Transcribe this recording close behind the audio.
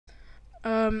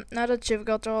Now that you've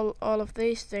got all of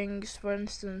these things, for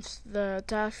instance, the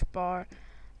taskbar,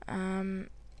 and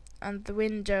the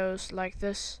windows like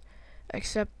this,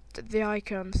 except the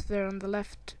icons there on the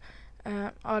left,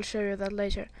 I'll show you that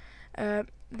later. The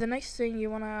next thing you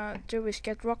wanna do is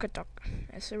get Rocket Dock.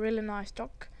 It's a really nice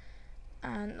dock,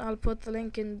 and I'll put the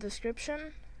link in the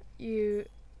description. You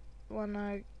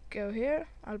wanna go here,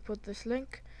 I'll put this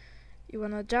link. You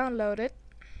wanna download it,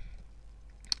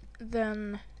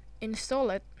 then install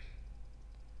it,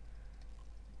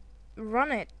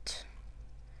 run it,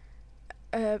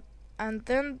 and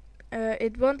then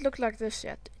it won't look like this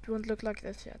yet.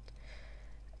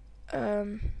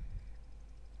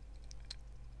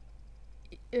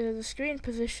 The screen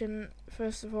position,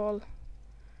 first of all,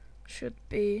 should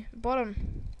be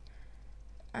bottom,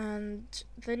 and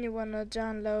then you wanna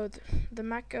download the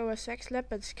Mac OS X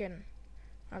leopard skin.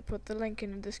 I'll put the link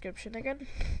in the description again.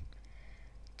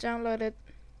 Download it.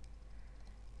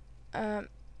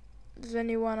 Then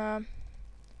you wanna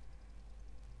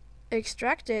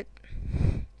extract it,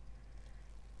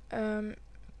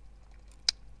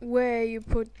 where you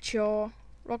put your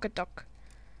Rocket Dock.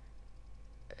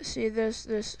 See,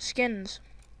 there's skins.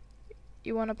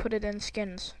 You wanna put it in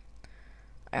skins.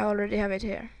 I already have it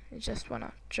here. You just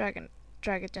wanna drag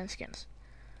it in skins.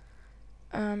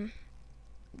 Then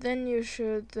you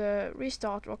should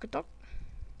restart Rocket Dock.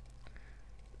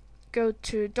 Go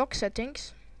to dock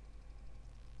settings.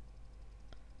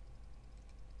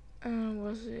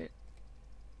 Was it?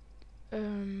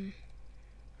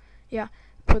 Yeah.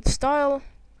 Put style,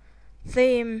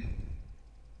 theme,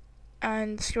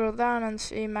 and scroll down and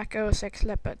see Mac OS X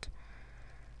Leopard.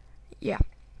 Yeah.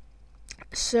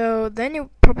 So then you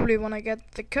probably want to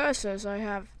get the cursors I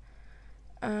have.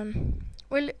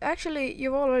 Well, actually,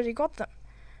 you've already got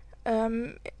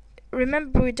them.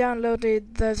 Remember we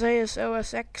downloaded the Zeus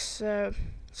OS X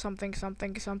something.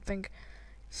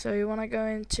 So you want to go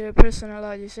into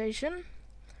personalization,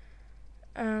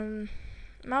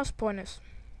 mouse pointers.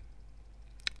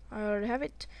 I already have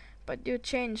it, but you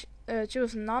choose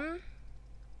none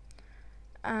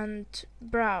and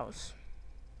browse.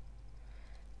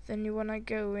 Then you want to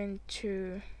go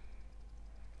into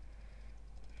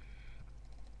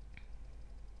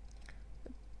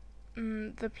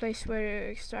the place where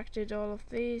you extracted all of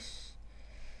these.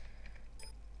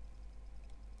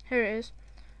 Here it is.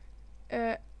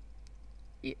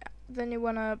 Then you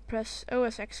wanna press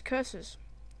OS X cursors.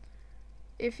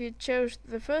 If you chose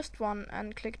the first one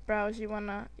and clicked browse, you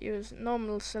wanna use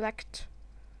normal select.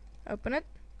 Open it.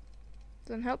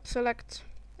 Then help select,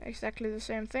 exactly the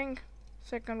same thing.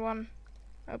 Second one,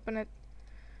 open it.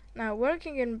 Now,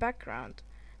 working in background,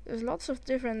 there's lots of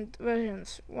different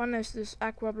versions. One is this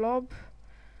Aqua Blob.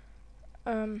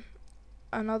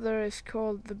 Another is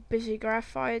called the Busy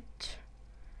Graphite.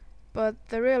 But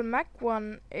the real Mac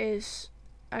one is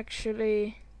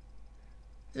actually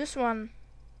this one.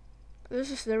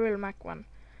 This is the real Mac one.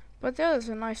 But the others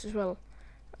are nice as well.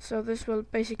 So this will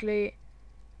basically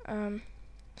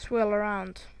swirl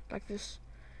around like this.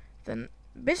 Then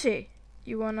Busy,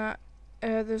 you wanna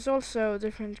there's also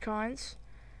different kinds,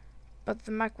 but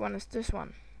the Mac one is this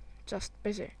one, just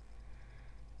Busy.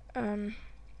 And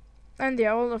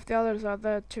yeah, all of the others are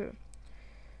there too.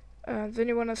 Then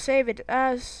you wanna save it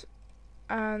as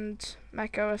and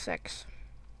Mac OS X.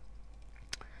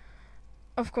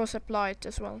 Of course, apply it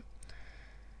as well.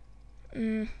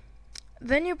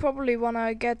 Then you probably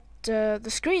wanna get the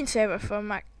screensaver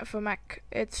for Mac.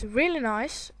 It's really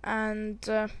nice, and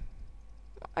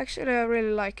actually I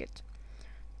really like it.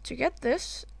 To get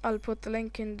this, I'll put the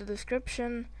link in the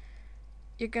description.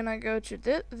 You're gonna go to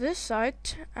this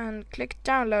site and click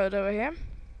download over here.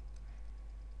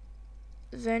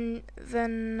 Then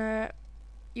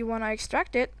you wanna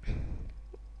extract it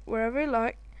wherever you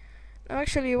like. No,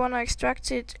 actually you wanna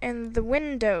extract it in the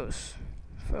Windows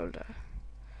folder.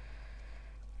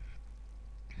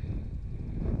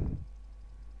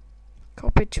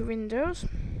 Copy to Windows.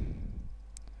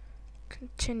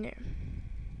 Continue.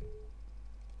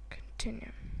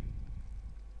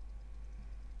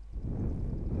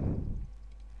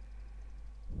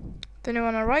 Then you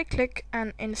wanna right click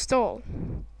and install.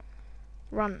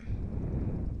 Run.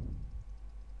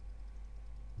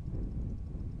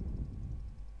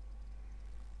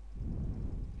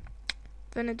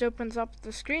 Then it opens up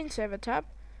the screensaver tab.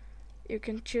 You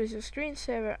can choose your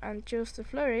screensaver and choose the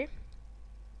flurry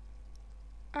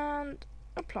and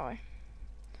apply.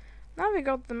 Now we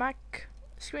got the Mac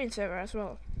screensaver as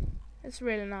well. It's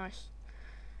really nice.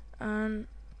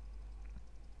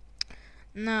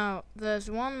 Now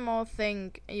there's one more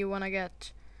thing you wanna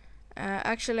get.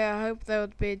 Actually, I hope there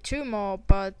would be two more,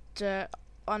 but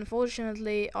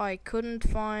unfortunately I couldn't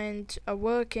find a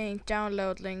working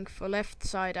download link for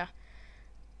LeftSider,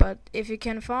 but if you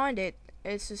can find it,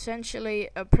 it's essentially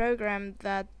a program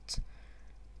that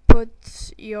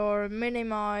puts your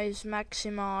minimize,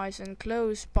 maximize and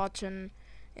close button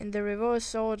in the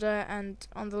reverse order and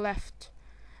on the left.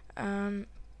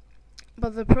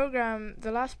 But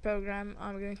the last program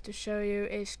I'm going to show you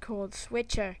is called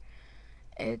Switcher.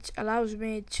 It allows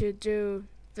me to do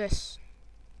this.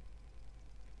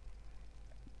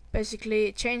 Basically,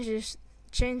 it changes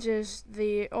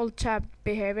the alt tab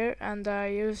behavior, and I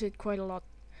use it quite a lot.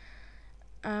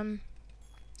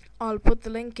 I'll put the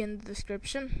link in the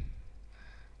description.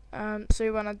 So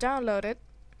you wanna download it.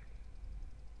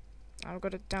 I've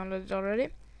got it downloaded already,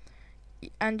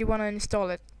 and you wanna install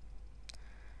it.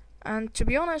 And to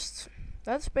be honest,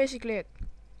 that's basically it.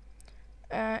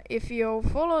 If you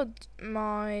followed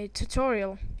my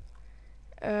tutorial,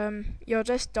 your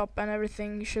desktop and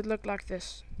everything should look like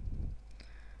this.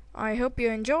 I hope you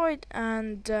enjoyed,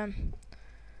 and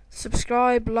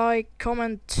subscribe, like,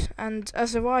 comment, and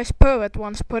as a wise poet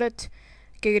once put it,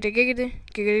 giggity giggity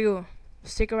giggity goo.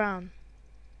 Stick around.